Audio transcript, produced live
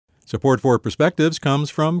Support for Perspectives comes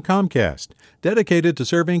from Comcast, dedicated to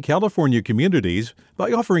serving California communities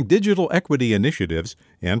by offering digital equity initiatives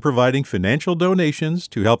and providing financial donations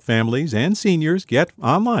to help families and seniors get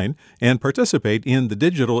online and participate in the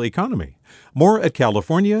digital economy. More at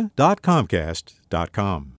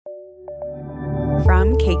california.comcast.com.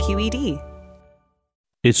 From KQED.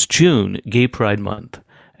 It's June, Gay Pride Month.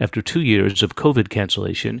 After 2 years of COVID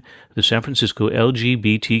cancellation, the San Francisco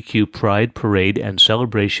LGBTQ Pride Parade and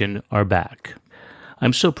Celebration are back.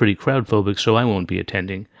 I'm still pretty crowd-phobic, so I won't be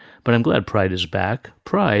attending, but I'm glad Pride is back.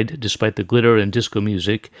 Pride, despite the glitter and disco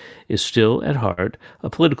music, is still, at heart, a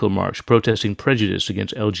political march protesting prejudice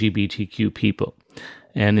against LGBTQ people.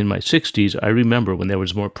 And in my 60s, I remember when there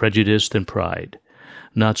was more prejudice than pride.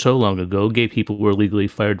 Not so long ago, gay people were illegally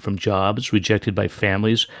fired from jobs, rejected by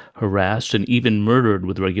families, harassed, and even murdered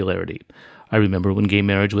with regularity. I remember when gay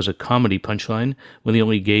marriage was a comedy punchline, when the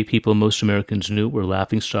only gay people most Americans knew were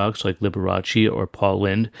laughingstocks like Liberace or Paul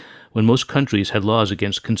Lynde, when most countries had laws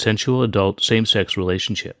against consensual adult same-sex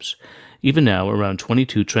relationships. Even now, around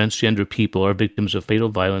 22 transgender people are victims of fatal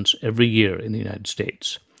violence every year in the United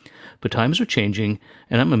States. But times are changing,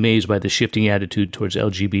 and I'm amazed by the shifting attitude towards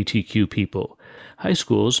LGBTQ people. High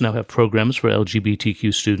schools now have programs for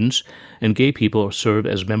LGBTQ students, and gay people serve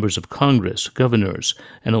as members of Congress, governors,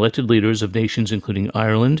 and elected leaders of nations including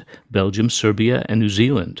Ireland, Belgium, Serbia, and New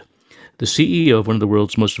Zealand. The CEO of one of the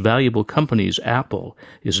world's most valuable companies, Apple,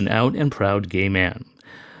 is an out and proud gay man.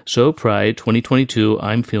 So, Pride 2022,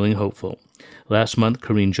 I'm feeling hopeful. Last month,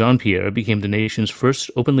 Karine Jean-Pierre became the nation's first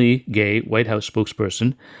openly gay White House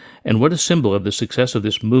spokesperson, and what a symbol of the success of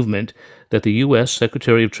this movement that the U.S.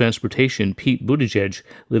 Secretary of Transportation, Pete Buttigieg,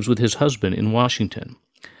 lives with his husband in Washington.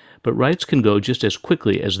 But rights can go just as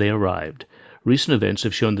quickly as they arrived. Recent events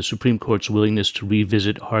have shown the Supreme Court's willingness to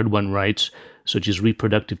revisit hard-won rights, such as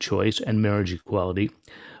reproductive choice and marriage equality.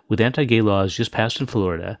 With anti-gay laws just passed in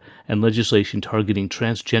Florida and legislation targeting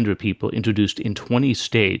transgender people introduced in 20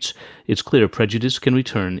 states, it's clear prejudice can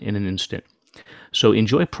return in an instant. So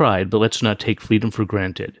enjoy Pride, but let's not take freedom for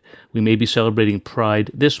granted. We may be celebrating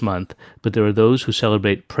Pride this month, but there are those who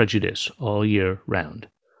celebrate prejudice all year round.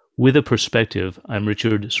 With a perspective, I'm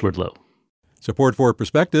Richard Swerdlow. Support for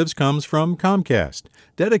Perspectives comes from Comcast,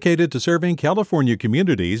 dedicated to serving California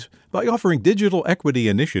communities by offering digital equity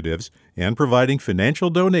initiatives and providing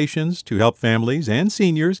financial donations to help families and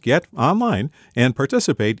seniors get online and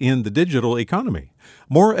participate in the digital economy.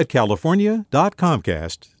 More at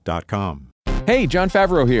california.comcast.com. Hey, Jon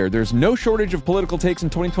Favreau here. There's no shortage of political takes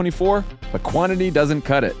in 2024, but quantity doesn't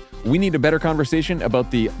cut it. We need a better conversation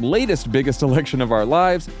about the latest biggest election of our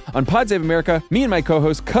lives. On Pod Save America, me and my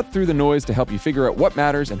co-hosts cut through the noise to help you figure out what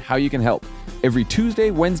matters and how you can help. Every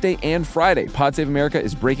Tuesday, Wednesday, and Friday, Pod Save America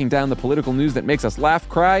is breaking down the political news that makes us laugh,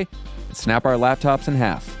 cry, and snap our laptops in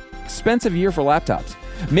half. Expensive year for laptops.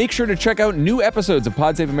 Make sure to check out new episodes of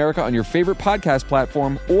Pod Save America on your favorite podcast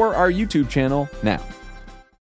platform or our YouTube channel now.